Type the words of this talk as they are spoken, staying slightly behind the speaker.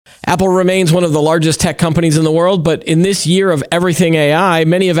Apple remains one of the largest tech companies in the world, but in this year of everything AI,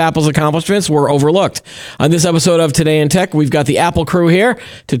 many of Apple's accomplishments were overlooked. On this episode of Today in Tech, we've got the Apple crew here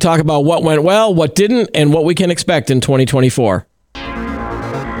to talk about what went well, what didn't, and what we can expect in 2024.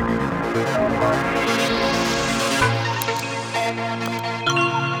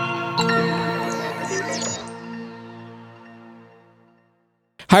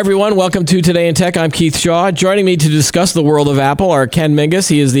 Hi, everyone. Welcome to Today in Tech. I'm Keith Shaw. Joining me to discuss the world of Apple are Ken Mingis.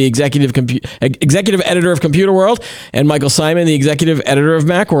 He is the executive editor of Computerworld, and Michael Simon, the executive editor of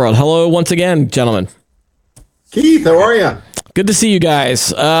Macworld. Hello once again, gentlemen. Keith, how are you? Good to see you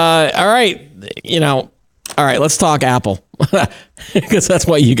guys. All right. Let's talk Apple. Because that's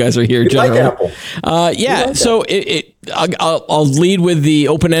why you guys are here, generally. Like Apple. Like so I'll lead with the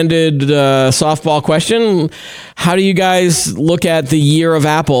open-ended softball question. How do you guys look at the year of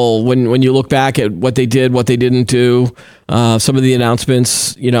Apple when you look back at what they did, what they didn't do, some of the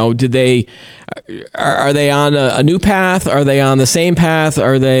announcements? Are they on a new path? Are they on the same path?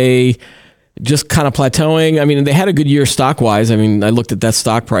 Are they just kind of plateauing? I mean, they had a good year stock-wise. I mean, I looked at that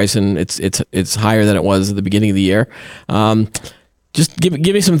stock price, and it's higher than it was at the beginning of the year. Just give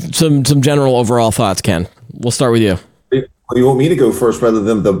me some general overall thoughts, Ken. We'll start with you. You want me to go first rather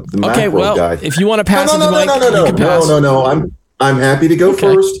than the Macworld guy? If you want to pass it to Mike, no. I'm happy to go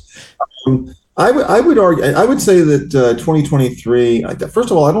first. I would say that 2023.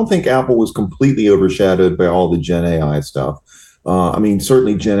 First of all, I don't think Apple was completely overshadowed by all the Gen AI stuff.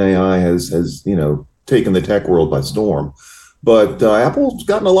 Certainly Gen AI has taken the tech world by storm. But Apple's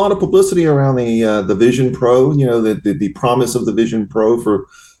gotten a lot of publicity around the Vision Pro, the promise of the Vision Pro for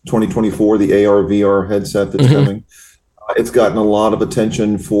 2024, the AR, VR headset that's coming. It's gotten a lot of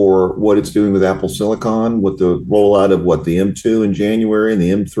attention for what it's doing with Apple Silicon, with the rollout of the M2 in January and the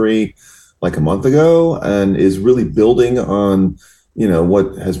M3 like a month ago, and is really building on,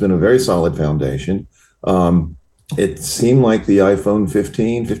 what has been a very solid foundation. It seemed like the iPhone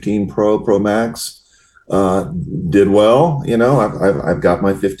 15 Pro, Pro Max did well. I've got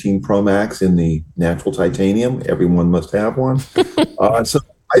my 15 Pro Max in the natural titanium. Everyone must have one. So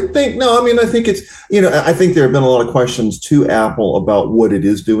I think it's, I think there have been a lot of questions to Apple about what it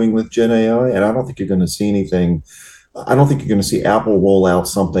is doing with Gen AI, and I don't think you're going to see anything. I don't think you're going to see Apple roll out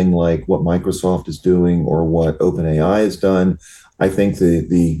something like what Microsoft is doing or what OpenAI has done. I think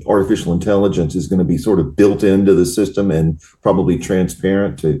the artificial intelligence is going to be sort of built into the system and probably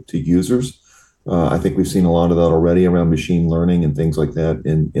transparent to users. I think we've seen a lot of that already around machine learning and things like that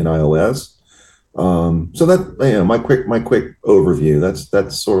in iOS. So that my quick overview.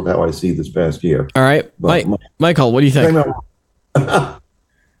 That's sort of how I see this past year. All right, Michael, what do you think? A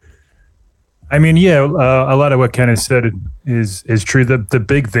lot of what Ken has said is true. The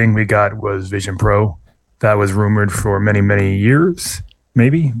big thing we got was Vision Pro. That was rumored for many years,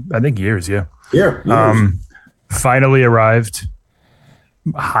 maybe. I think years, yeah. Yeah. Finally arrived.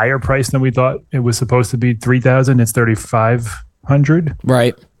 Higher price than we thought it was supposed to be. $3,000. It's $3,500.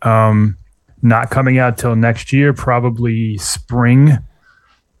 Right. Not coming out till next year, probably spring.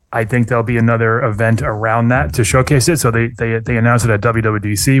 I think there'll be another event around that to showcase it. So they announced it at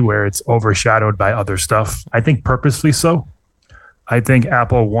WWDC, where it's overshadowed by other stuff. I think purposely so. I think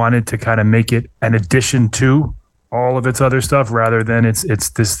Apple wanted to kind of make it an addition to all of its other stuff, rather than this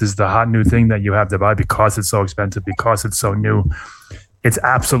is the hot new thing that you have to buy because it's so expensive, because it's so new. It's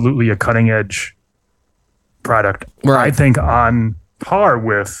absolutely a cutting edge product. Right. I think on par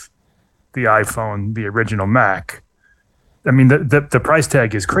with the iPhone, the original Mac. I mean, the price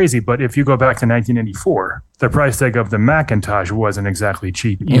tag is crazy, but if you go back to 1984, the price tag of the Macintosh wasn't exactly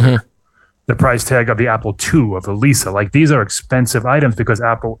cheap either. Mm-hmm. The price tag of the Apple II, of the Lisa, these are expensive items because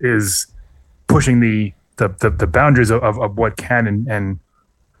Apple is pushing the boundaries of what can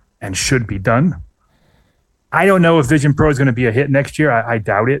and should be done. I don't know if Vision Pro is going to be a hit next year. I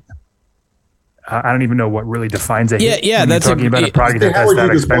doubt it. I don't even know what really defines a hit. Yeah, that's talking about a product that's that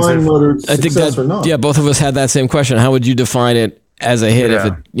expensive. I think that both of us had that same question. How would you define it as a hit?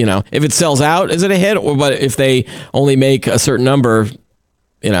 Yeah. If it sells out, is it a hit? Or but if they only make a certain number,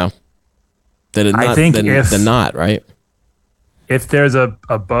 then not, right? If there's a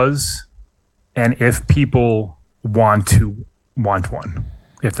buzz, and if people want one,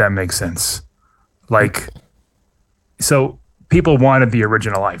 if that makes sense, so people wanted the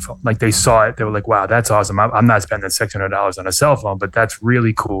original iPhone. They saw it, they were like, "Wow, that's awesome! I'm not spending $600 on a cell phone, but that's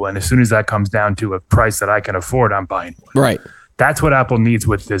really cool." And as soon as that comes down to a price that I can afford, I'm buying one. Right. That's what Apple needs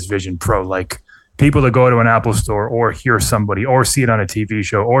with this Vision Pro. People to go to an Apple store or hear somebody or see it on a TV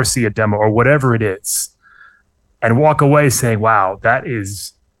show or see a demo or whatever it is, and walk away saying, "Wow, that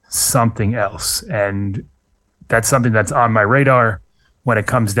is something else." And that's something that's on my radar. when it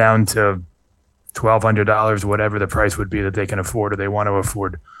comes down to $1,200, whatever the price would be that they can afford or they want to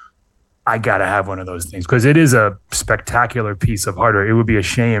afford, I got to have one of those things because it is a spectacular piece of hardware. It would be a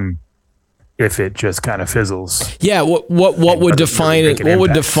shame if it just kind of fizzles. Yeah. What would define it? What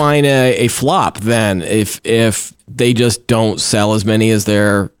would define a flop then if they just don't sell as many as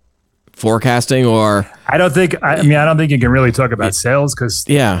they're forecasting? Or I don't think you can really talk about sales because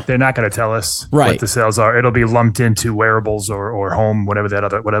they're not going to tell us what the sales are. It'll be lumped into wearables or home, whatever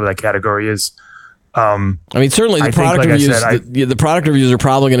that category is. Certainly the product reviews. The product reviews are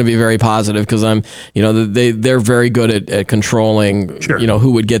probably going to be very positive because they're very good at controlling,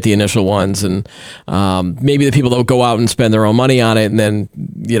 who would get the initial ones, and maybe the people that go out and spend their own money on it, and then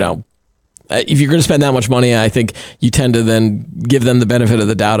if you're going to spend that much money, I think you tend to then give them the benefit of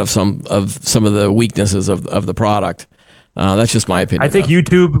the doubt of some of the weaknesses of the product. That's just my opinion. I think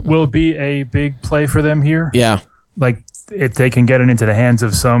YouTube will be a big play for them here. Yeah, if they can get it into the hands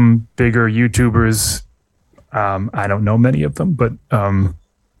of some bigger YouTubers, I don't know many of them, but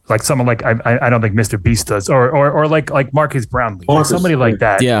like someone like I don't think Mr. Beast does, or like Marcus Brownlee, somebody like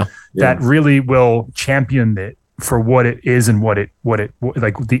that, that really will champion it for what it is and what it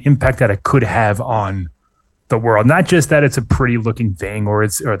like the impact that it could have on the world. Not just that it's a pretty looking thing or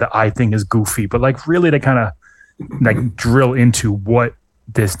the eye thing is goofy, but like really to kind of like drill into what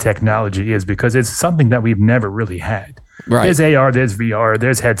this technology is because it's something that we've never really had. Right. There's AR, there's VR,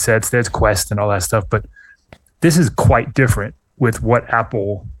 there's headsets, there's Quest and all that stuff, but this is quite different with what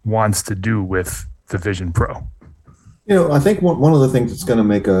Apple wants to do with the Vision Pro. I think one of the things that's going to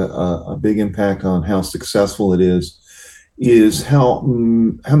make a big impact on how successful it is how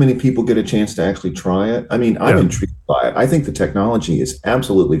many people get a chance to actually try it. I'm intrigued by it. I think the technology is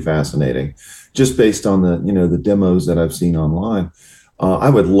absolutely fascinating, just based on the demos that I've seen online. I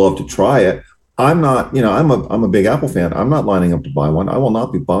would love to try it. I'm not, I'm a big Apple fan. I'm not lining up to buy one. I will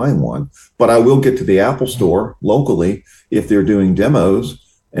not be buying one, but I will get to the Apple store locally if they're doing demos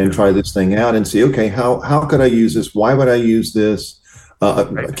and try this thing out and see, okay, how could I use this? Why would I use this?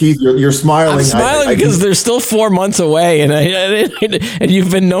 Keith, you're smiling. I'm smiling because they're still 4 months away, and you've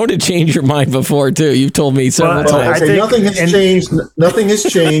been known to change your mind before too. You've told me several times. Nothing has changed. Nothing has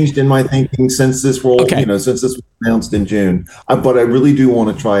changed in my thinking since this role. Since this was announced in June. But I really do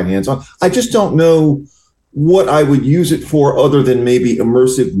want to try it hands on. I just don't know what I would use it for other than maybe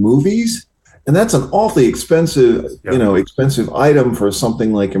immersive movies. And that's an awfully expensive, expensive item for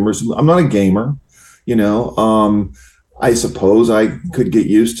something like immersive. I'm not a gamer, I suppose I could get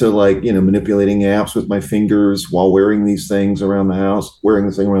used to manipulating apps with my fingers while wearing these things around the house, but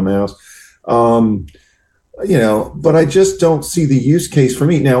I just don't see the use case for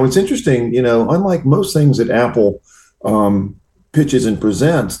me. Now, it's interesting, unlike most things that Apple pitches and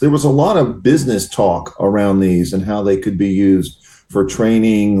presents, there was a lot of business talk around these and how they could be used for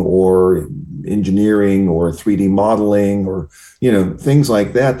training or engineering or 3D modeling or, things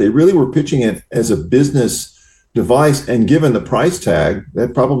like that. They really were pitching it as a business device, and given the price tag,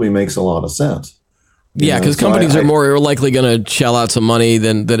 that probably makes a lot of sense. Yeah, because companies are more likely going to shell out some money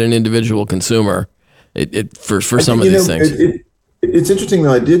than an individual consumer. For some of these things. It's interesting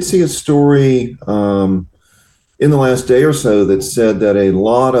though. I did see a story in the last day or so that said that a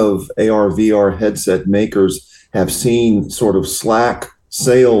lot of AR/VR headset makers have seen sort of slack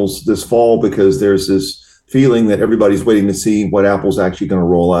sales this fall because there's this feeling that everybody's waiting to see what Apple's actually going to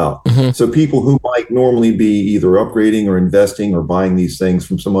roll out. Mm-hmm. So people who might normally be either upgrading or investing or buying these things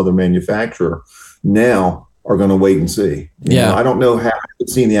from some other manufacturer now are going to wait and see. I don't know how I've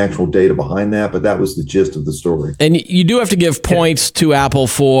seen the actual data behind that, but that was the gist of the story. And you do have to give points to Apple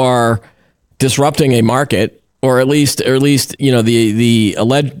for disrupting a market, or at least the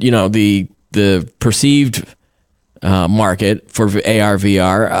perceived market for AR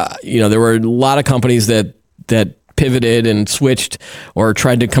VR. There were a lot of companies that pivoted and switched or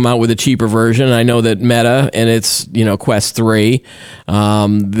tried to come out with a cheaper version. I know that Meta and its Quest 3,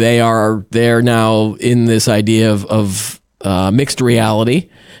 they're now in this idea of mixed reality.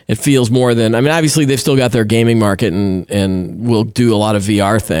 It feels more than, obviously they've still got their gaming market and will do a lot of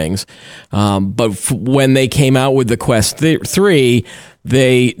VR things. But when they came out with the Quest 3,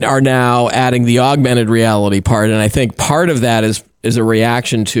 they are now adding the augmented reality part. And I think part of that is a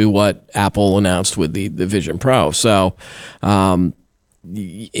reaction to what Apple announced with the Vision Pro. So, and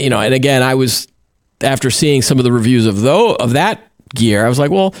again, I was, after seeing some of the reviews of that gear, I was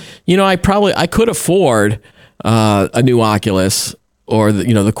like, well, I could afford a new Oculus or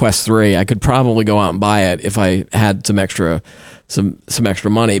the Quest 3. I could probably go out and buy it if I had some extra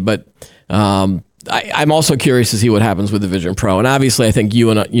money. But I'm also curious to see what happens with the Vision Pro. And obviously, I think you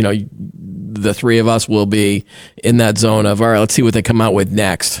and the three of us will be in that zone of, all right, let's see what they come out with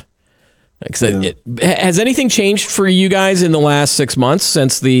next. Has anything changed for you guys in the last 6 months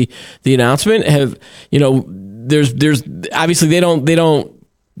since the announcement? There's obviously they don't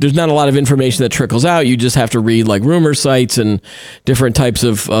there's not a lot of information that trickles out. You just have to read like rumor sites and different types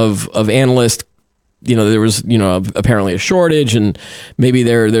of analysts. There was apparently a shortage, and maybe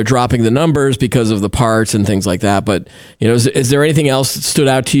they're dropping the numbers because of the parts and things like that. But is there anything else that stood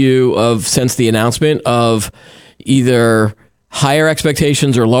out to you since the announcement of either higher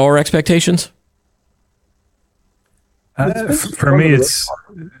expectations or lower expectations? For me, it's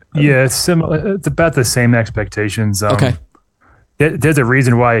similar. It's about the same expectations. Okay. There's a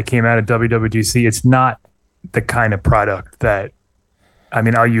reason why it came out of WWDC. It's not the kind of product that,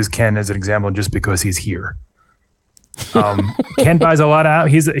 I'll use Ken as an example just because he's here. Ken buys a lot of.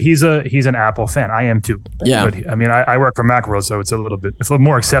 He's an Apple fan. I am too. Yeah. But, I work for Macworld, so it's a little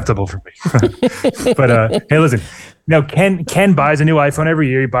more acceptable for me. But hey, listen. No, Ken buys a new iPhone every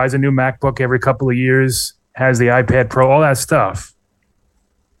year. He buys a new MacBook every couple of years. Has the iPad Pro, all that stuff.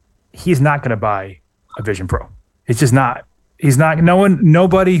 He's not going to buy a Vision Pro. It's just not. He's not.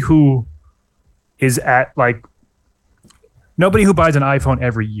 Nobody who is nobody who buys an iPhone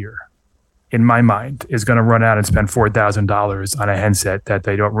every year, in my mind, is going to run out and spend $4,000 on a headset that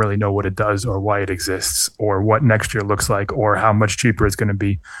they don't really know what it does or why it exists or what next year looks like or how much cheaper it's going to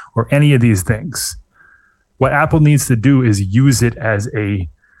be or any of these things. What Apple needs to do is use it as a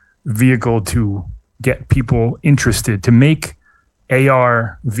vehicle to get people interested, to make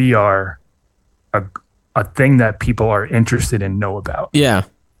AR, VR a thing that people are interested in, know about. Yeah.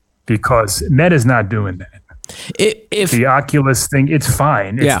 Because Meta's not doing that. If the Oculus thing, it's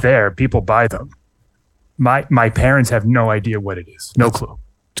fine. It's there. People buy them. My parents have no idea what it is. No clue.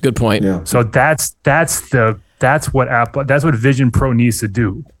 It's a good point. Yeah. So that's what Vision Pro needs to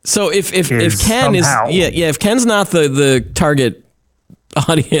do. So if Ken if Ken's not the target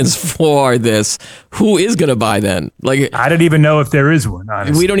audience for this, who is going to buy then? Like, I don't even know if there is one.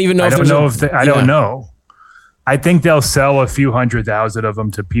 Honestly, we don't even know. I don't know. I think they'll sell a few 100,000 of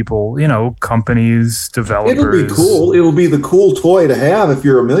them to people, companies, developers. It'll be cool. It'll be the cool toy to have if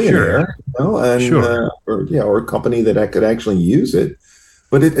you're a millionaire, or a company that could actually use it.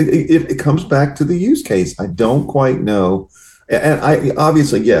 But it comes back to the use case. I don't quite know. And I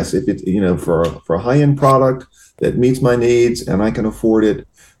obviously, yes, if it's, for a high-end product that meets my needs and I can afford it,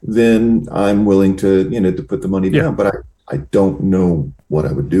 then I'm willing to, to put the money down. But I don't know what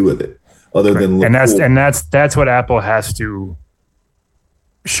I would do with it. Other than look cool. That's what Apple has to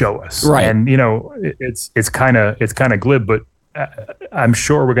show us, right? And it's kind of glib, but I'm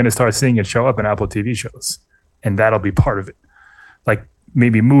sure we're going to start seeing it show up in Apple TV shows, and that'll be part of it. Like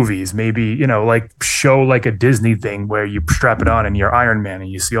maybe movies, maybe show like a Disney thing where you strap it on and you're Iron Man and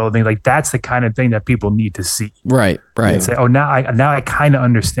you see all the things. Like that's the kind of thing that people need to see, right? And say, oh, now I kind of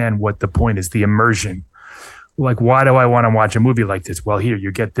understand what the point is, the immersion. Like, why do I want to watch a movie like this? Well, here,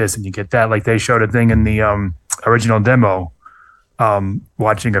 you get this and you get that. Like they showed a thing in the original demo,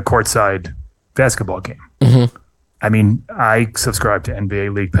 watching a courtside basketball game. Mm-hmm. I subscribe to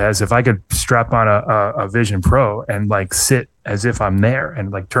NBA League Pass. If I could strap on a Vision Pro and sit as if I'm there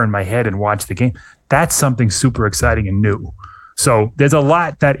and turn my head and watch the game, that's something super exciting and new. So there's a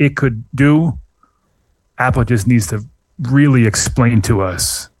lot that it could do. Apple just needs to really explain to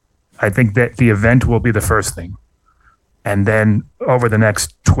us. I think that the event will be the first thing. And then over the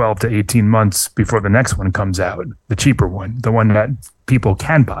next 12 to 18 months before the next one comes out, the cheaper one, the one that people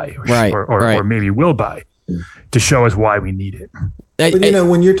can buy or maybe will buy, to show us why we need it. But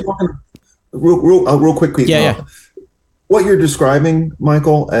when you're talking real quickly, what you're describing,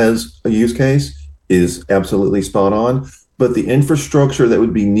 Michael, as a use case is absolutely spot on. But the infrastructure that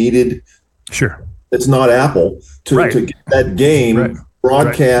would be needed, it's not Apple to get that game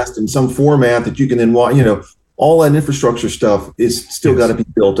broadcast in some format that you can then watch. All that infrastructure stuff is still got to be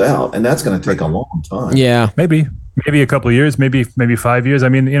built out, and that's going to take a long time. Yeah, maybe a couple of years, maybe 5 years.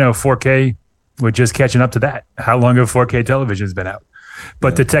 4K, we're just catching up to that. How long have 4K televisions been out?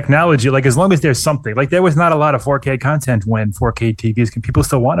 But the technology, as long as there's something, there was not a lot of 4K content when 4K TVs, people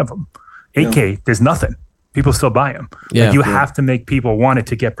still wanted them. 8K, there's nothing. People still buy them. Yeah, you have to make people want it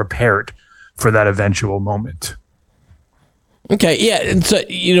to get prepared for that eventual moment. Okay, yeah, and so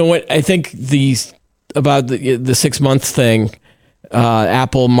what I think about the 6 months thing,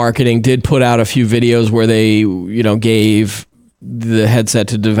 Apple marketing did put out a few videos where they gave the headset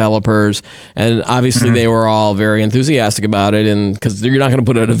to developers, and obviously they were all very enthusiastic about it, and because you're not going to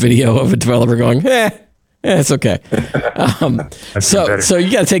put out a video of a developer going, Yeah, it's okay. better. So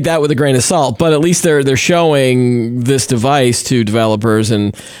you got to take that with a grain of salt. But at least they're showing this device to developers,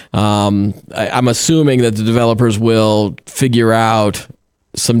 and I'm assuming that the developers will figure out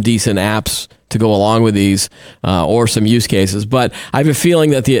some decent apps to go along with these, or some use cases. But I have a feeling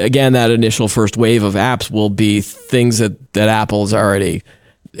that that initial first wave of apps will be things that Apple's already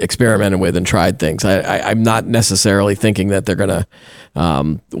experimented with and tried things. I'm not necessarily thinking that they're going to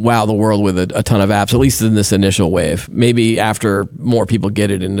wow the world with a ton of apps, at least in this initial wave. Maybe after more people get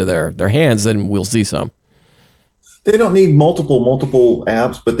it into their hands, then we'll see some. They don't need multiple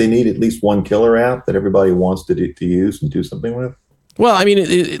apps, but they need at least one killer app that everybody wants to use and do something with. Well, I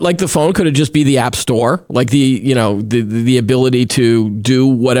mean, like the phone, could it just be the app store? Like the ability to do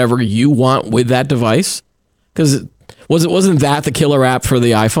whatever you want with that device? Because wasn't that the killer app for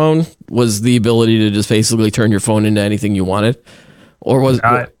the iPhone? Was the ability to just basically turn your phone into anything you wanted? Or was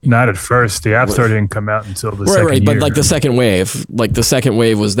not at first? The App Store didn't come out until the second year. But like the second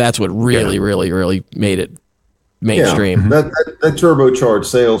wave, that's what really made it mainstream. Yeah, that turbocharged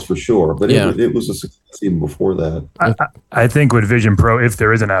sales for sure, but it was a success even before that. I think with Vision Pro, if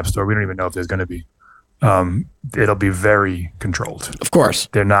there is an App Store, we don't even know if there's going to be. It'll be very controlled. Of course,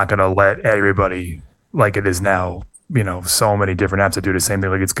 they're not going to let everybody like it is now. So many different apps that do the same thing.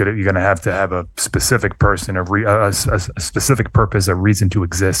 Like it's good. You're going to have a specific person, a specific purpose, a reason to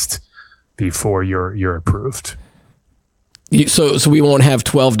exist before you're approved. So we won't have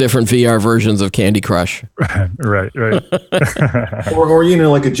 12 different VR versions of Candy Crush. Right. or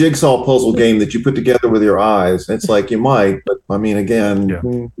like a jigsaw puzzle game that you put together with your eyes. It's like you might, but I mean, again. Yeah.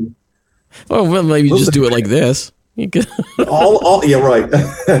 Well, maybe just do it like this. All right.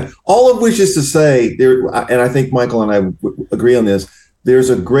 All of which is to say, and I think Michael and I agree on this. There's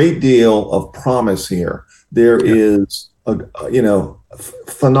a great deal of promise here. There is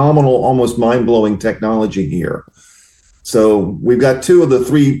phenomenal, almost mind-blowing technology here. So we've got two of the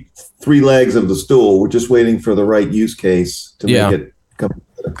three legs of the stool. We're just waiting for the right use case to make it come.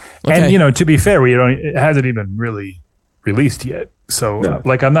 Okay. And to be fair, it hasn't even really released yet. So,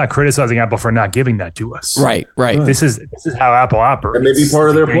 I'm not criticizing Apple for not giving that to us. Right. This is how Apple operates. It may be part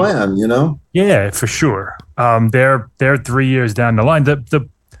of their plan, Yeah, for sure. They're 3 years down the line. The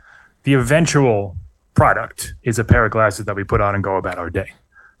eventual product is a pair of glasses that we put on and go about our day.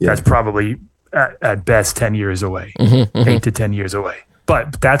 Yeah. That's probably at best 10 years away, 8 to 10 years away.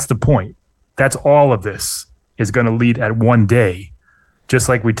 But that's the point. That's all of this is going to lead at one day, just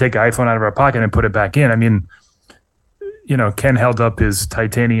like we take an iPhone out of our pocket and put it back in. I mean, Ken held up his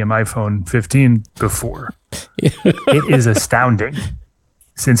titanium iPhone 15 before. It is astounding.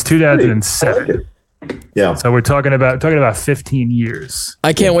 Since 2007. Yeah. So we're talking about 15 years.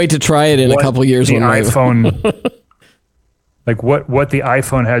 I can't wait to try it in a couple of years. The iPhone, like what the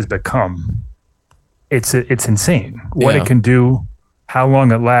iPhone has become, it's insane. What it can do, how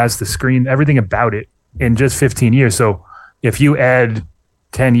long it lasts, the screen, everything about it in just 15 years. So if you add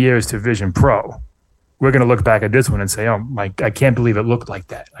 10 years to Vision Pro, we're going to look back at this one and say, "Oh my! I can't believe it looked like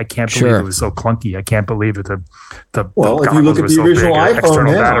that. I can't believe it was so clunky. I can't believe it." Well, if you look at the original iPhone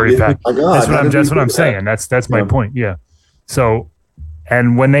now, battery pack. That's what I'm saying. That's my point. Yeah. So,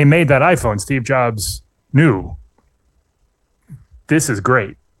 and when they made that iPhone, Steve Jobs knew this is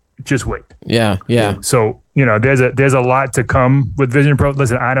great. Just wait. Yeah. So there's a lot to come with Vision Pro.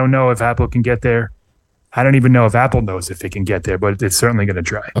 Listen, I don't know if Apple can get there. I don't even know if Apple knows if it can get there, but it's certainly going to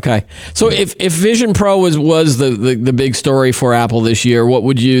try. Okay. So if Vision Pro was the big story for Apple this year, what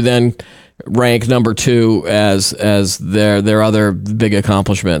would you then rank number 2 as their other big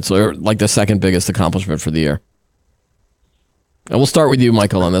accomplishments, or like the second biggest accomplishment for the year? And we'll start with you,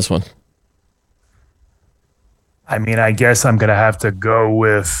 Michael, on this one. I mean, I guess I'm going to have to go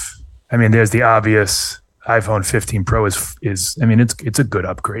with, there's the obvious. iPhone 15 Pro is it's a good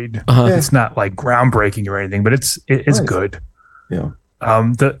upgrade. It's not like groundbreaking or anything, but it's nice. Good. Yeah.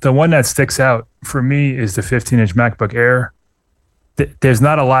 The one that sticks out for me is the 15-inch MacBook Air. There's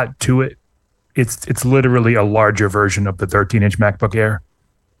not a lot to it. It's literally a larger version of the 13-inch MacBook Air,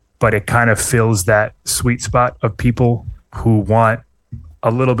 but it kind of fills that sweet spot of people who want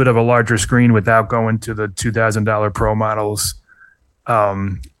a little bit of a larger screen without going to the $2,000 Pro models.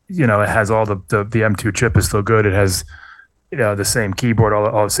 It has all the M2 chip is still good. It has, the same keyboard,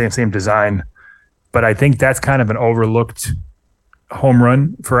 all the same design. But I think that's kind of an overlooked home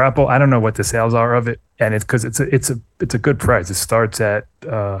run for Apple. I don't know what the sales are of it, and it's because it's a good price. It starts at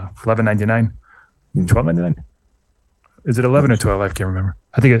 $11.99, $12.99. Is it 11 or 12? I can't remember.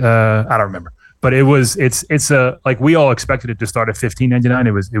 I think I don't remember. But it's like we all expected it to start at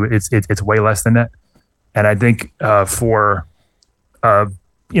 $15.99. It's way less than that, and I think for a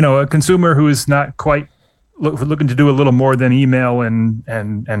consumer who is not quite looking to do a little more than email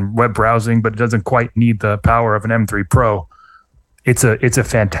and web browsing, but it doesn't quite need the power of an M3 Pro, it's a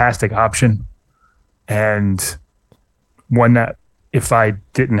fantastic option, and one that if I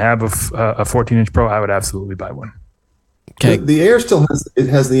didn't have a 14-inch Pro, I would absolutely buy one. Okay. The Air still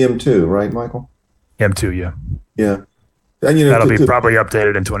has the M2, right, Michael? M2, yeah. Yeah. And that'll be probably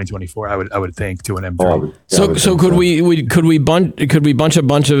updated in 2024. I would think to an M3. So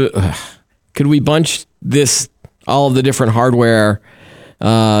could we bunch this all of the different hardware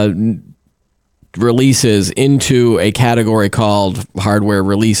releases into a category called hardware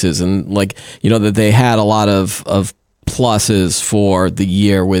releases, and that they had a lot of pluses for the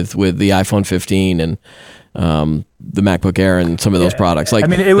year with the iPhone 15 and the MacBook Air and some of those products. It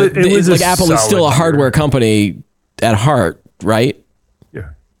was like Apple is still a hardware company at heart, right? Yeah.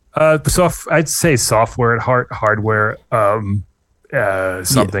 I'd say software at heart, hardware,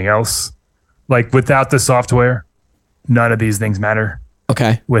 something else. Like without the software, none of these things matter.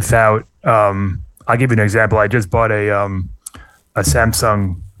 Okay. Without, I'll give you an example. I just bought a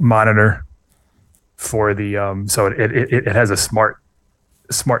Samsung monitor for the, so it has a smart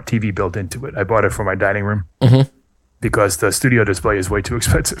TV built into it. I bought it for my dining room because the studio display is way too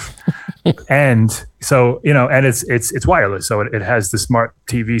expensive. And so, and it's wireless. So it has the smart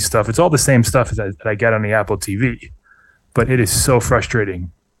TV stuff. It's all the same stuff that I get on the Apple TV, but it is so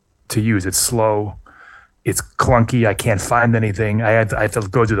frustrating to use. It's slow. It's clunky. I can't find anything. I have to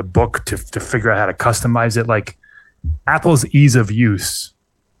go to the book to figure out how to customize it. Like Apple's ease of use,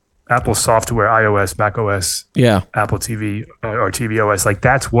 Apple software, iOS, macOS, Apple TV or tvOS, like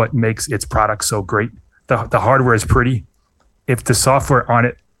that's what makes its product so great. The hardware is pretty. If the software on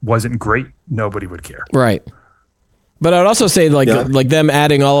it wasn't great, nobody would care. Right. But I'd also say like them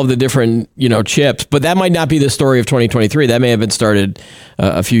adding all of the different, chips, but that might not be the story of 2023. That may have been started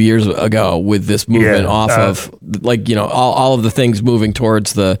a few years ago with this movement off of all of the things moving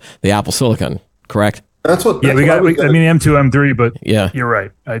towards the Apple Silicon, correct? That's what. We got M2, M3, but you're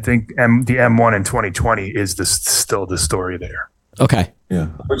right. I think the M1 in 2020 is still the story there. Okay. Yeah.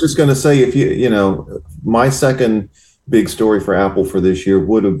 I was just going to say, if my second big story for Apple for this year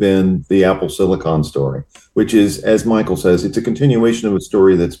would have been the Apple Silicon story, which is, as Michael says, it's a continuation of a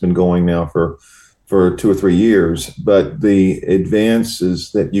story that's been going now for 2 or 3 years. But the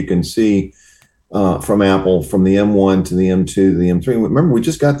advances that you can see from Apple, from the M1 to the M2 to the M3. Remember, we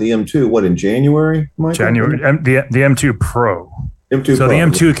just got the M2, in January, Michael? January. The M2 Pro. M2 so Pro. The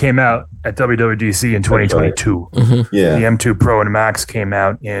M2 came out at WWDC in 2022. Mm-hmm. Yeah. The M2 Pro and Max came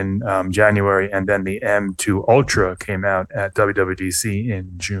out in January, and then the M2 Ultra came out at WWDC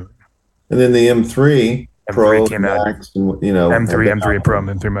in June. And then the M3 Pro came Max, out. And, M3 Pro,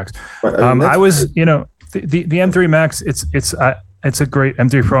 M3 Max. I was, the M3 Max. It's a great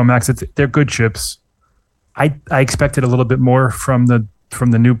M3 Pro Max. They're good chips. I expected a little bit more from the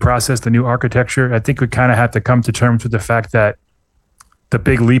new process, the new architecture. I think we kind of have to come to terms with the fact that the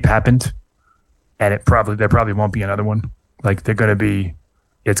big leap happened, and there probably won't be another one. Like it's going to be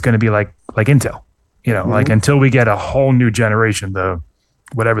like Intel, like until we get a whole new generation, the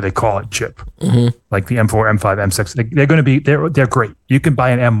whatever they call it chip, like the M4, M5, M6. They're going to be they're great. You can buy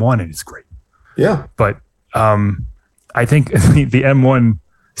an M1 and it's great. Yeah, but I think the M1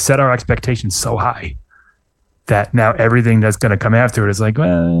 set our expectations so high that now everything that's going to come after it is like,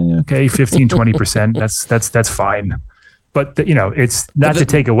 well, okay, 15, 20%. That's fine. But it's not to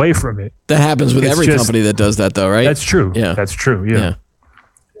take away from it. That happens with every company that does that, though, right? That's true. Yeah, that's true. Yeah.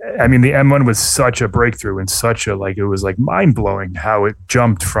 I mean, the M1 was such a breakthrough and it was like mind blowing how it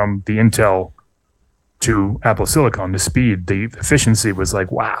jumped from the Intel to Apple Silicon. The speed, the efficiency was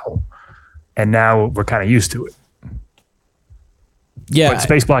like, wow. And now we're kind of used to it. Yeah. But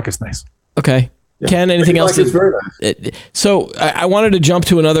Space Block is nice. Okay. Yeah. Ken, anything else? Very nice. So I wanted to jump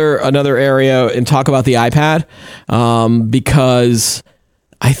to another area and talk about the iPad because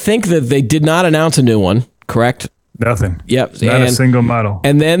I think that they did not announce a new one, correct? Nothing. Yep. Not a single model.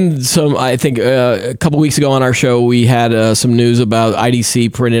 And then some, I think a couple weeks ago on our show, we had some news about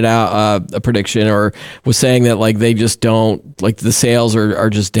IDC printed out a prediction or was saying that they just don't, the sales are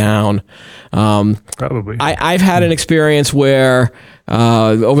just down. Probably. I've had an experience where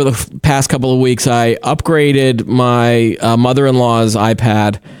over the past couple of weeks, I upgraded my mother-in-law's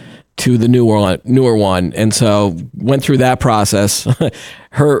iPad to the newer one. And so went through that process.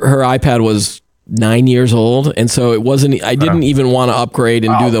 Her iPad was 9 years old, and so it wasn't. I didn't even want to upgrade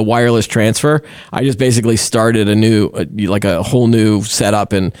and do the wireless transfer. I just basically started a whole new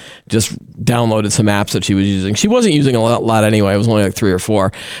setup and just downloaded some apps that she was using. She wasn't using a lot anyway. It was only 3 or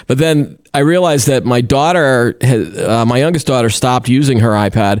 4. But then I realized that my daughter, my youngest daughter, stopped using her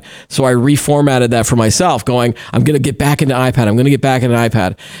iPad, so I reformatted that for myself, going, I'm going to get back into iPad. I'm going to get back into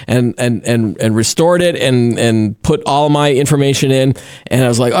iPad, and restored it and put all my information in. And I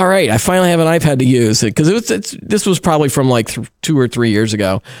was like, all right, I finally have an iPad to use, because this was probably from like 2 or 3 years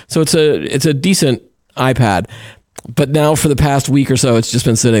ago, so it's a decent iPad. But now for the past week or so, it's just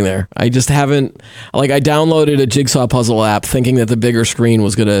been sitting there. I just haven't, I downloaded a jigsaw puzzle app thinking that the bigger screen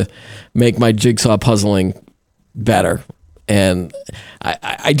was going to make my jigsaw puzzling better. And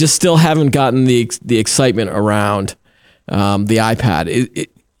I just still haven't gotten the excitement around the iPad.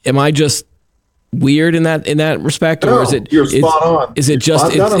 Am I just weird in that respect? No, or is it, you're spot on. Is it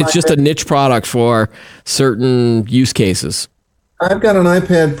just, it's just a niche product for certain use cases? I've got an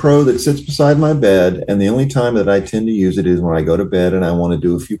iPad Pro that sits beside my bed, and the only time that I tend to use it is when I go to bed and I want to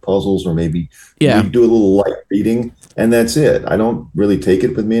do a few puzzles or maybe do a little light reading, and that's it. I don't really take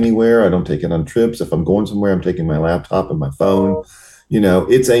it with me anywhere. I don't take it on trips. If I'm going somewhere, I'm taking my laptop and my phone.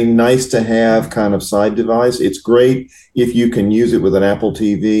 It's a nice to have kind of side device. It's great if you can use it with an Apple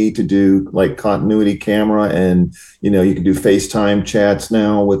TV to do like continuity camera, and you can do FaceTime chats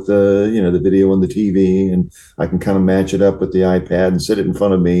now with the video on the TV, and I can kind of match it up with the iPad and sit it in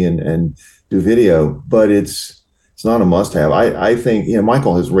front of me and do video. But it's not a must-have. I think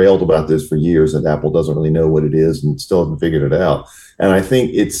Michael has railed about this for years, that Apple doesn't really know what it is and still hasn't figured it out. And I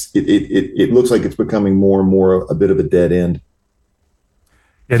think it looks like it's becoming more and more a bit of a dead end.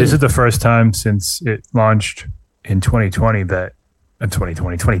 Yeah, this is the first time since it launched in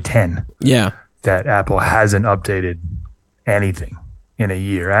 2010. Yeah. That Apple hasn't updated anything in a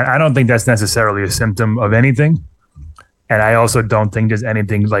year. I don't think that's necessarily a symptom of anything. And I also don't think there's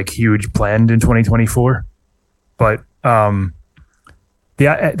anything like huge planned in 2024. But the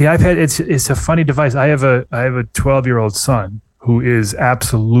iPad, it's a funny device. I have a 12-year-old son who is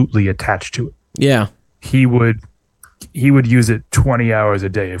absolutely attached to it. Yeah. He would use it 20 hours a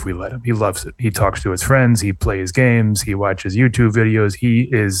day if we let him. He loves it. He talks to his friends. He plays games. He watches YouTube videos. He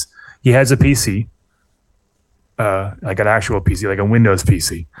has a PC, like an actual PC, like a Windows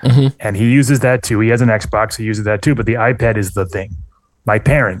PC. Mm-hmm. And he uses that too. He has an Xbox. He uses that too. But the iPad is the thing. My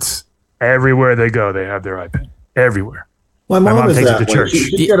parents, everywhere they go, they have their iPad. Everywhere. My mom is takes that it to way. church.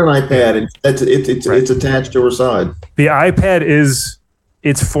 She's got an iPad, and it's attached to her side. The iPad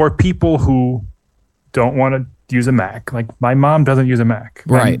it's for people who don't want to use a Mac. Like my mom doesn't use a Mac.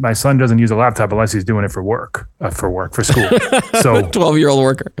 Right. My son doesn't use a laptop unless he's doing it for work, for school. So 12-year-old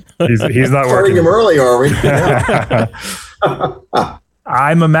worker. he's not Starting working. him early, are we?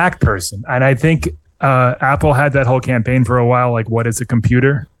 I'm a Mac person, and I think Apple had that whole campaign for a while, like what is a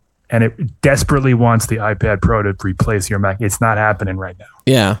computer? And it desperately wants the iPad Pro to replace your Mac. It's not happening right now.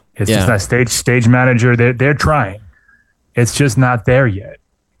 Yeah. It's just not Stage Manager. They're trying. It's just not there yet.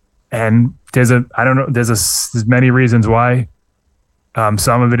 And there's many reasons why.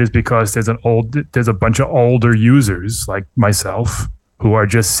 Some of it is because there's a bunch of older users like myself who are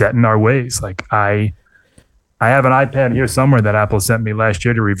just set in our ways. Like I have an iPad here somewhere that Apple sent me last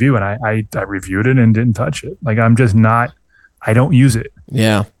year to review, and I reviewed it and didn't touch it. Like I don't use it.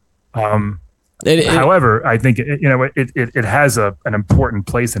 Yeah. However, I think it has an important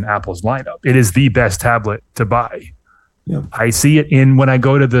place in Apple's lineup. It is the best tablet to buy. Yeah. I see it when I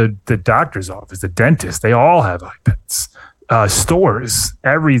go to the doctor's office, the dentist. They all have iPads. Stores,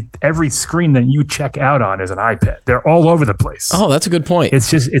 every screen that you check out on is an iPad. They're all over the place. Oh, that's a good point. It's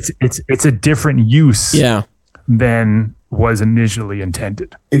just it's a different use. Yeah. Than was initially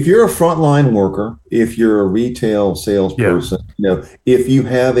intended. If you're a frontline worker, if you're a retail salesperson, if you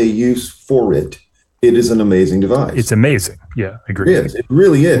have a use for it, it is an amazing device. It's amazing. Yeah, agreed. It is. It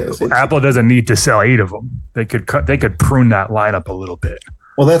really is. Apple doesn't need to sell 8 of them. They could prune that lineup a little bit.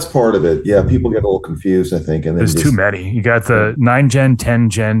 Well, that's part of it. Yeah, people get a little confused, I think. And there's too many. You got the 9 Gen, 10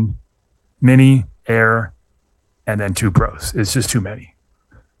 Gen, Mini, Air, and then 2 Pros. It's just too many.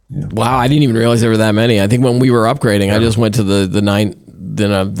 Yeah. Wow, I didn't even realize there were that many. I think when we were upgrading, I just went to the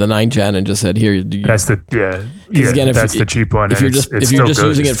 9 Gen and just said, "Here." That's the again, that's the cheap one. If you're just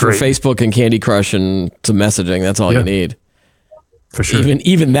using it for Facebook and Candy Crush and some messaging, that's all you need. For sure.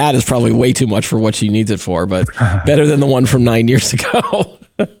 Even that is probably way too much for what she needs it for, but better than the one from 9 years ago.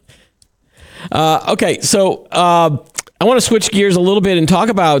 Okay, so I want to switch gears a little bit and talk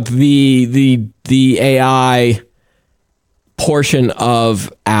about the AI portion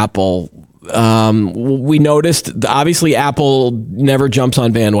of Apple. We noticed, obviously, Apple never jumps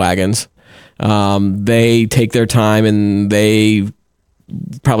on bandwagons. They take their time and they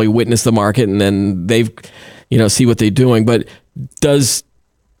probably witness the market, and then they see what they're doing. But does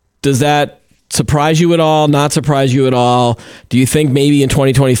that surprise you at all? Not surprise you at all? Do you think maybe in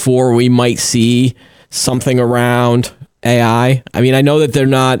 2024 we might see something around AI? I mean, I know that they're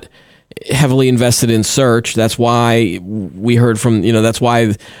not heavily invested in search. That's why we heard from, that's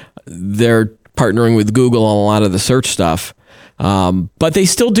why they're partnering with Google on a lot of the search stuff. But they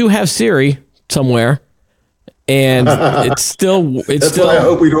still do have Siri somewhere. And That's why I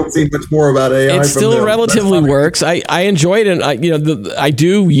hope we don't see much more about AI. It still relatively works. I enjoy it, and I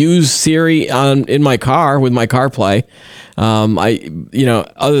do use Siri in my car with my CarPlay.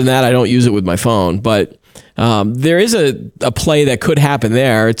 Other than that, I don't use it with my phone. But there is a play that could happen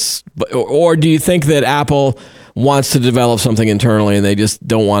there. Or do you think that Apple wants to develop something internally and they just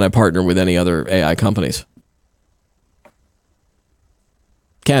don't want to partner with any other AI companies?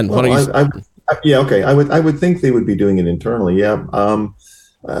 Ken, why don't you? Yeah, okay. I would think they would be doing it internally. Yeah.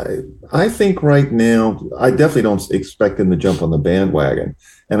 I think right now, I definitely don't expect them to jump on the bandwagon.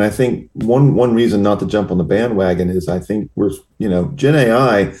 And I think one reason not to jump on the bandwagon is I think Gen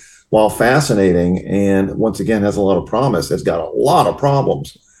AI, while fascinating and once again has a lot of promise, has got a lot of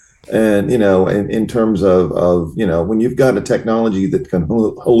problems. And, in terms of when you've got a technology that can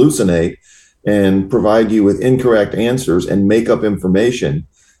hallucinate and provide you with incorrect answers and make up information,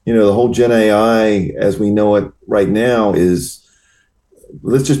 the whole Gen AI, as we know it right now, is,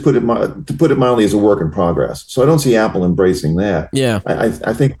 let's just put it mildly, as a work in progress. So I don't see Apple embracing that. Yeah,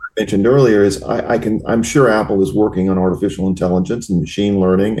 I think I mentioned earlier is I'm sure Apple is working on artificial intelligence and machine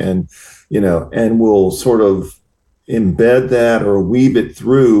learning, and will sort of embed that or weave it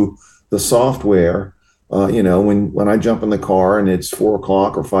through the software. When I jump in the car and it's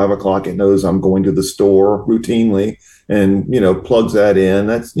 4:00 or 5:00, it knows I'm going to the store routinely and, plugs that in.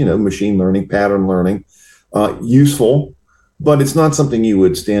 That's, machine learning, pattern learning, useful, but it's not something you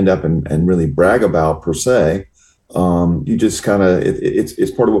would stand up and really brag about per se. You just kind of,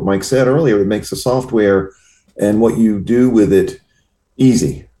 it's part of what Mike said earlier. It makes the software and what you do with it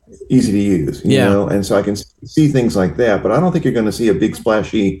easy to use, you know? And so I can see things like that, but I don't think you're going to see a big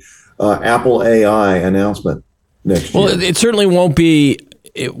splashy Apple AI announcement next year. Well, it certainly won't be.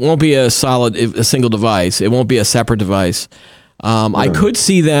 It won't be a single device. It won't be a separate device. I could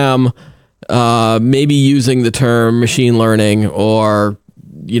see them maybe using the term machine learning, or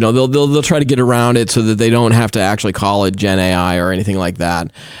they'll try to get around it so that they don't have to actually call it Gen AI or anything like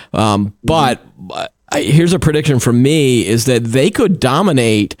that. But here's a prediction from me: is that they could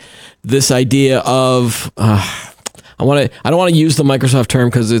dominate this idea of. I don't want to use the Microsoft term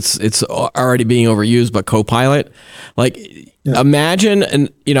because it's already being overused, but Copilot. Imagine,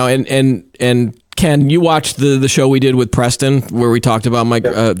 and Ken, you watched the show we did with Preston where we talked about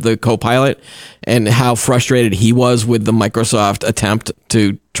the Copilot and how frustrated he was with the Microsoft attempt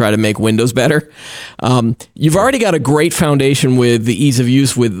to try to make Windows better. You've already got a great foundation with the ease of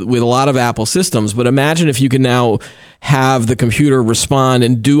use with a lot of Apple systems, but imagine if you can now have the computer respond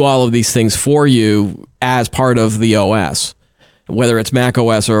and do all of these things for you as part of the OS, whether it's Mac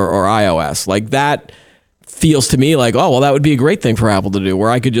OS or iOS. Like, that feels to me like, oh, well, that would be a great thing for Apple to do, where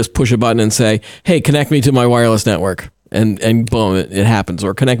I could just push a button and say, hey, connect me to my wireless network, and boom, it happens,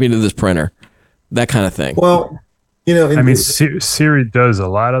 or connect me to this printer, that kind of thing. Well, Siri does a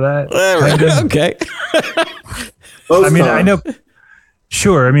lot of that. Okay. I know.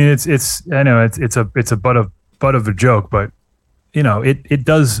 Sure. I mean, it's a butt of a joke, but it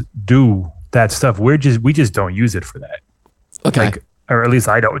does do that stuff. We just don't use it for that. Okay. Or at least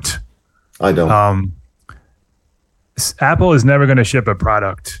I don't. Apple is never going to ship a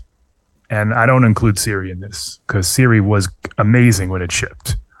product, and I don't include Siri in this because Siri was amazing when it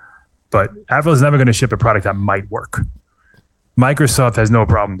shipped. But Apple is never going to ship a product that might work. Microsoft has no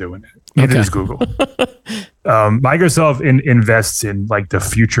problem doing it. Neither does Google. Microsoft invests in the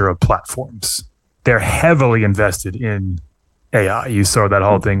future of platforms. They're heavily invested in AI. You saw that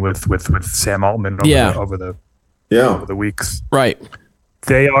whole thing with Sam Altman over the weeks. Right.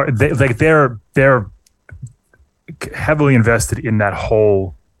 They're heavily invested in that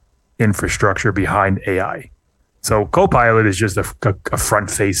whole infrastructure behind AI. So Copilot is just a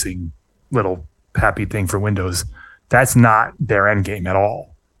front-facing little happy thing for Windows. That's not their end game at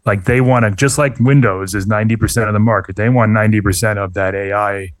all. They want to, just like Windows is 90% of the market, they want 90% of that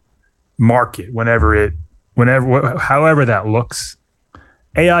AI market however that looks.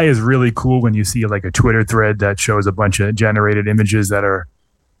 AI is really cool when you see a Twitter thread that shows a bunch of generated images that are,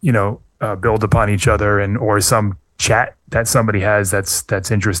 build upon each other, or some chat that somebody has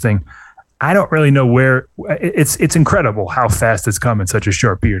that's interesting. I don't really know where it's incredible how fast it's come in such a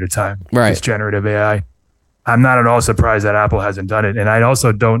short period of time. Right. It's generative AI. I'm not at all surprised that Apple hasn't done it. And I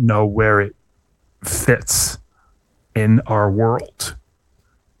also don't know where it fits in our world.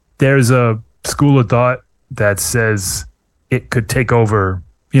 There's a school of thought that says it could take over,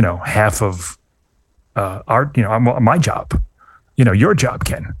 half of my job, your job,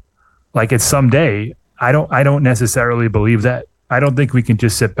 Ken. Like it's someday. I don't necessarily believe that. I don't think we can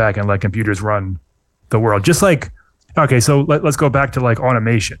just sit back and let computers run the world. Just like, okay, so let's go back to like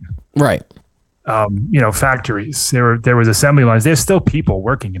automation. Right. Factories. There was assembly lines. There's still people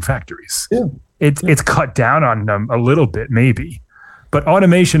working in factories. Yeah. It's cut down on them a little bit, maybe, but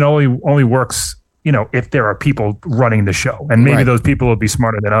automation only works, if there are people running the show, and maybe those people will be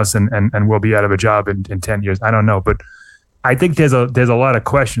smarter than us and we'll be out of a job in 10 years. I don't know, but I think there's a lot of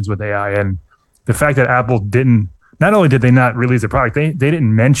questions with AI, and the fact that Apple not only did they not release the product, they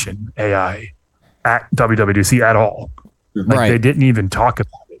didn't mention AI at WWDC at all. Like they didn't even talk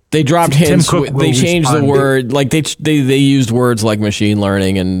about it. They dropped hints. They changed the word. Like they used words like machine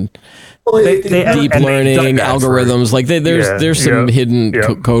learning and deep learning algorithms. Like there's some hidden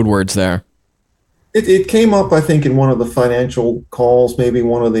code words there. It came up, I think, in one of the financial calls. Maybe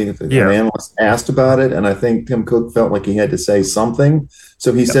one of the analysts asked about it, and I think Tim Cook felt like he had to say something.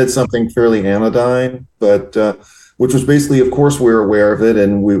 So he said something fairly anodyne, but which was basically, of course, we're aware of it,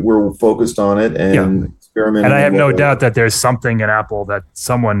 and we're focused on it and experimenting. And I have no doubt that there's something in Apple that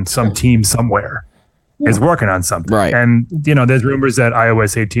some team somewhere is working on something. Right. And, there's rumors that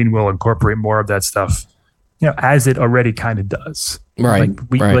iOS 18 will incorporate more of that stuff, as it already kind of does. Right.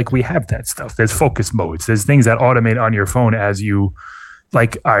 We have that stuff. There's focus modes. There's things that automate on your phone as you,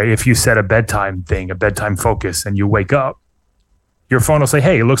 if you set a bedtime focus, and you wake up, your phone will say,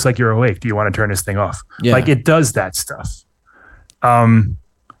 "Hey, it looks like you're awake. Do you want to turn this thing off?" Yeah. Like it does that stuff.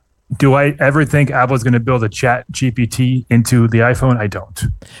 Do I ever think Apple's going to build a Chat GPT into the iPhone? I don't.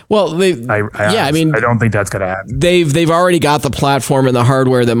 Well, I don't think that's going to happen. They've already got the platform and the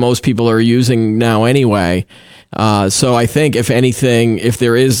hardware that most people are using now anyway. So I think if anything, if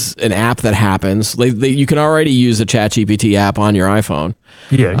there is an app that happens, you can already use a ChatGPT app on your iPhone.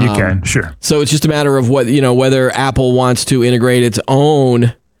 Yeah, you can, sure. So it's just a matter of whether Apple wants to integrate its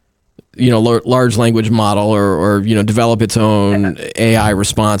own, large language model or develop its own AI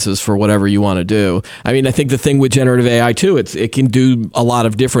responses for whatever you want to do. I mean, I think the thing with generative AI too, it can do a lot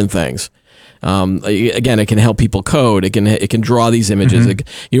of different things. Again, it can help people code. It can draw these images.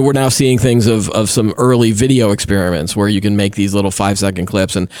 Mm-hmm. We're now seeing things of some early video experiments where you can make these little 5-second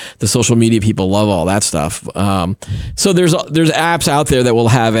clips, and the social media people love all that stuff. So there's apps out there that will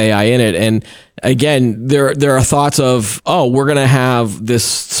have AI in it, and again, there are thoughts of, we're gonna have this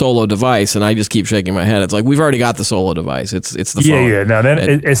solo device, and I just keep shaking my head. It's like we've already got the solo device. It's the phone. Yeah. No,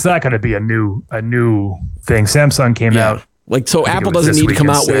 it's not going to be a new thing. Samsung came out. So Apple doesn't need to come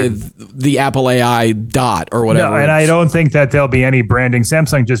out with the Apple AI Dot or whatever. No, and I don't think that there'll be any branding.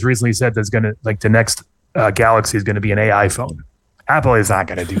 Samsung just recently said there's going to, the next Galaxy is going to be an AI phone. Apple is not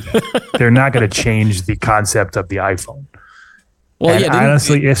going to do that. They're not going to change the concept of the iPhone. Well,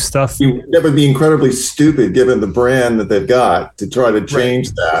 honestly, if stuff... That would be incredibly stupid given the brand that they've got to try to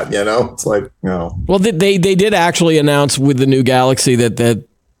change that, It's like, no. Well, they did actually announce with the new Galaxy that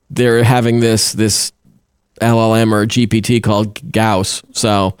they're having this LLM or GPT called Gauss.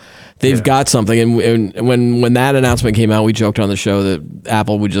 So they've got something. And when that announcement came out, we joked on the show that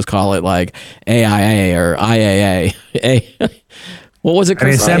Apple would just call it like AIA or IAA. What was it? I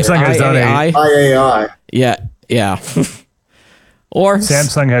mean, Samsung has done IAI. Yeah. Or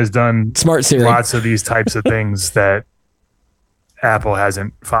Samsung has done Smart Siri. Lots of these types of things that Apple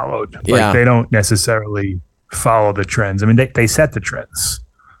hasn't followed. They don't necessarily follow the trends. I mean, they set the trends.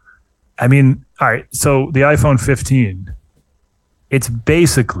 I mean, all right, so the iPhone 15, it's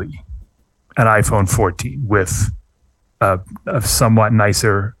basically an iPhone 14 with a somewhat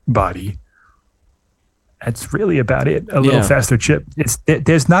nicer body. That's really about it. A little faster chip.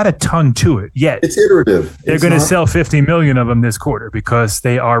 There's not a ton to it yet. It's iterative. They're going to sell 50 million of them this quarter because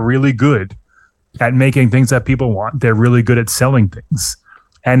they are really good at making things that people want. They're really good at selling things.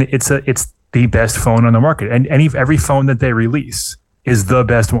 And it's the best phone on the market. And every phone that they release is the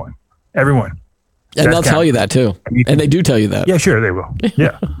best one. Everyone. And they'll tell you that too. And they do tell you that. Yeah, sure, they will.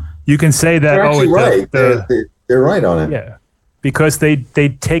 Yeah. You can say that. They're actually right. They're right on it. Yeah. Because they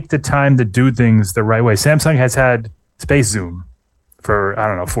take the time to do things the right way. Samsung has had space zoom for,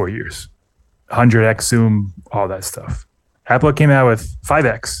 4 years. 100x zoom, all that stuff. Apple came out with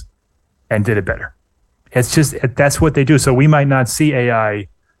 5x and did it better. It's just, that's what they do. So we might not see AI,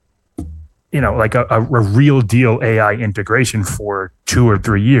 like a real deal AI integration for 2 or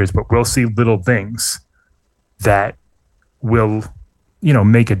 3 years, but we'll see little things that will,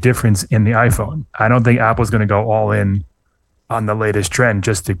 make a difference in the iPhone. I don't think Apple's going to go all in on the latest trend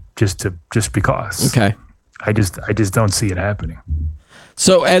just because. Okay. I just don't see it happening.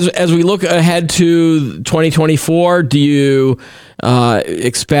 So as we look ahead to 2024, do you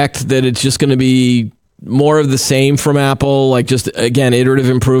expect that it's just going to be more of the same from Apple, like just, again, iterative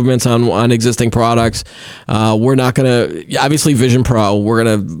improvements on existing products? We're not going to, obviously Vision Pro,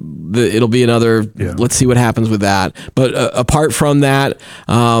 it'll be another, let's see what happens with that. But apart from that,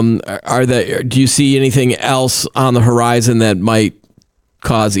 do you see anything else on the horizon that might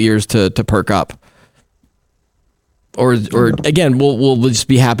cause ears to perk up? Or again, we'll just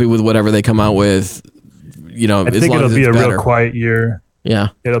be happy with whatever they come out with, I think it'll be a real quiet year. Yeah.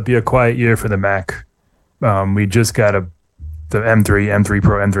 It'll be a quiet year for the Mac. We just got the M3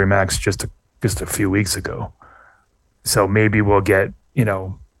 Pro, M3 Max just a few weeks ago. So maybe we'll get,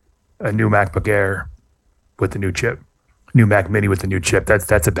 a new MacBook Air with the new chip, new Mac Mini with the new chip.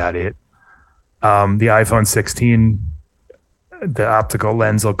 That's about it. The iPhone 16, the optical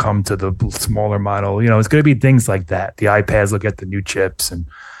lens will come to the smaller model. It's going to be things like that. The iPads will get the new chips and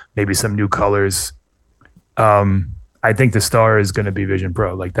maybe some new colors. I think the star is going to be Vision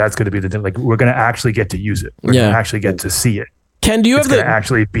Pro. Like that's going to be the thing. Like we're going to actually get to use it. We're going to actually get to see it. Ken, do you have going to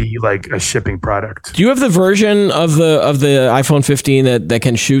actually be like a shipping product? Do you have the version of the iPhone 15 that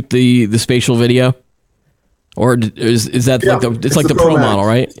can shoot the spatial video? Or is that it's like the Pro model,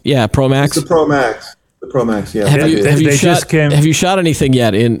 right? Yeah, Pro Max. It's the Pro Max. The Pro Max, yeah. Have you shot anything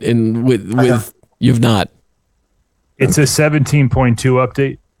yet with you've not? It's a 17.2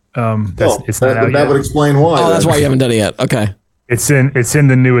 update. It's not out yet. That would explain why. Oh, that's why you haven't done it yet. Okay. It's in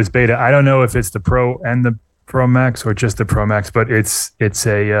the newest beta. I don't know if it's the Pro and the Pro Max or just the Pro Max, but it's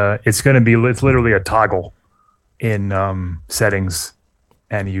literally a toggle in settings,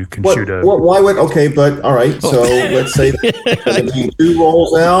 and you can shoot a. Why would but all right. So let's say the 2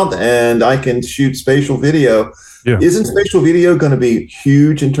 rolls out, and I can shoot spatial video. Yeah. Isn't spatial video going to be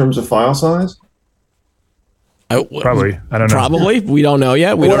huge in terms of file size? Probably. I don't know. Probably. We don't know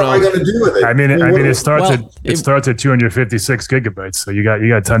yet. What am I going to do with it? I mean, it starts at 256 gigabytes, so you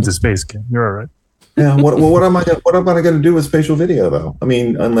got tons of space. Ken. You're all right. Yeah. What am I going to do with spatial video though? I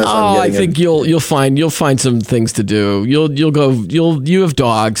mean, unless I think you'll find some things to do. You have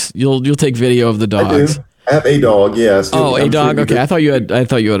dogs. You'll take video of the dogs. I have a dog. Yes. A dog. Okay. I thought you had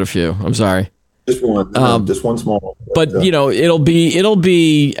a few. I'm sorry. Just one. Just one small. But it'll be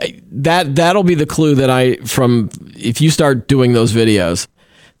that'll be the clue that if you start doing those videos,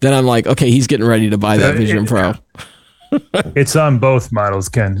 then I'm like, okay, he's getting ready to buy that Vision Pro. It's on both models,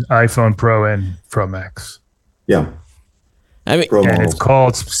 Ken. iPhone Pro and Pro Max. Yeah. And it's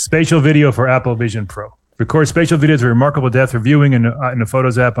called Spatial Video for Apple Vision Pro. Record spatial videos of remarkable depth reviewing in the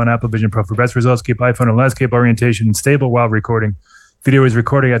Photos app on Apple Vision Pro. For best results, keep iPhone and landscape orientation stable while recording. Video is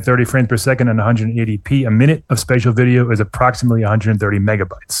recording at 30 frames per second and 180p. A minute of spatial video is approximately 130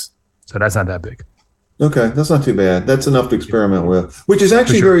 megabytes. So that's not that big. Okay, that's not too bad. That's enough to experiment with, which is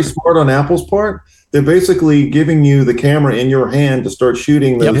actually very smart on Apple's part. They're basically giving you the camera in your hand to start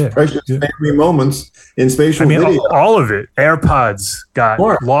shooting those precious family moments in spatial video. All of it. AirPods got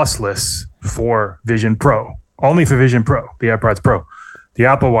lossless for Vision Pro, only for Vision Pro, the AirPods Pro. The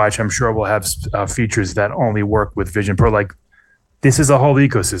Apple Watch, I'm sure, will have features that only work with Vision Pro. Like, this is a whole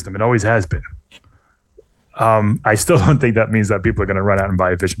ecosystem. It always has been. I still don't think that means that people are going to run out and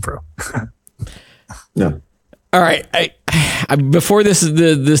buy a Vision Pro. No. All right. Before this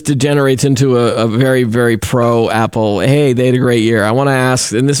degenerates into a very, very pro Apple, hey, they had a great year. I want to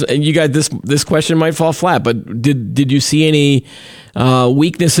ask, and you guys, this question might fall flat, but did you see any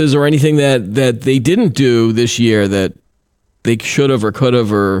weaknesses or anything that they didn't do this year that they should have or could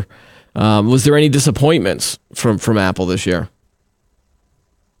have, or was there any disappointments from Apple this year?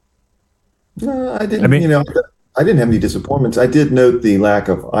 No, I didn't. I didn't have any disappointments. I did note the lack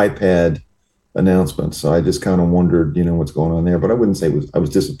of iPad announcements, so I just kind of wondered, what's going on there. But I wouldn't say I was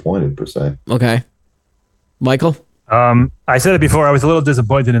disappointed per se. Okay, Michael. I said it before. I was a little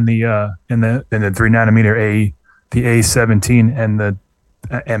disappointed in the 3nm the A17 and the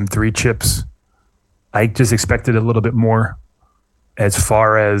M3 chips. I just expected a little bit more as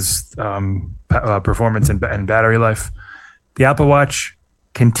far as performance and battery life. The Apple Watch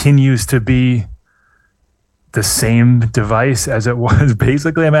continues to be the same device as it was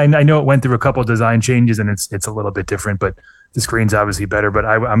basically. I mean, I know it went through a couple of design changes and it's a little bit different, but the screen's obviously better. But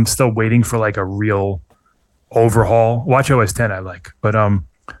I'm still waiting for like a real overhaul. WatchOS 10 I like, but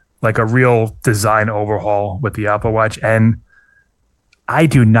like a real design overhaul with the Apple Watch. And I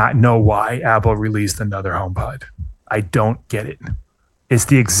do not know why Apple released another HomePod. I don't get it. It's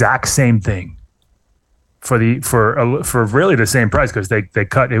the exact same thing for really the same price, because they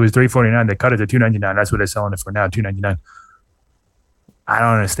cut, it was $349, they cut it to $299. That's what they're selling it for now, $299. I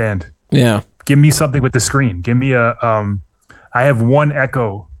don't understand. Yeah. Give me something with the screen. Give me a I have one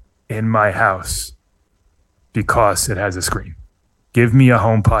Echo in my house because it has a screen. Give me a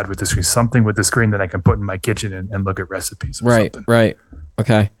HomePod with the screen, something with the screen that I can put in my kitchen and look at recipes. Or something. Right.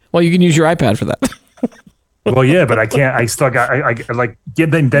 Okay. Well, you can use your iPad for that. Well, yeah, but I can't. I still got. I like.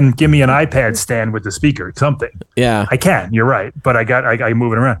 Then give me an iPad stand with the speaker. Something. Yeah. I can. You're right. But I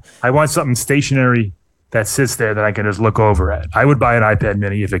move it around. I want something stationary that sits there that I can just look over at. I would buy an iPad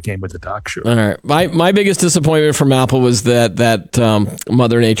Mini if it came with the dock. Sure. All right. My biggest disappointment from Apple was that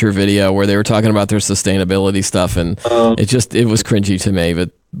Mother Nature video where they were talking about their sustainability stuff, and it was cringy to me.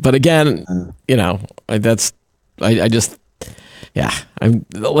 But again, let's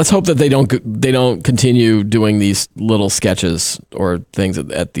hope that they don't continue doing these little sketches or things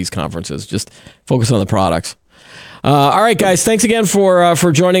at these conferences. Just focus on the products. All right, guys. Thanks again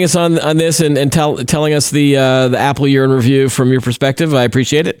for joining us on this and telling us the Apple year in review from your perspective. I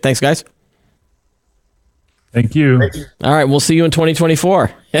appreciate it. Thanks, guys. Thank you. All right, we'll see you in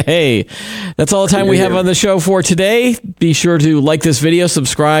 2024. Hey, that's all the time we have on the show for today. Be sure to like this video,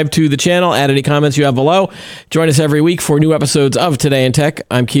 subscribe to the channel, add any comments you have below. Join us every week for new episodes of Today in Tech.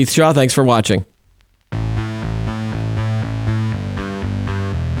 I'm Keith Shaw. Thanks for watching.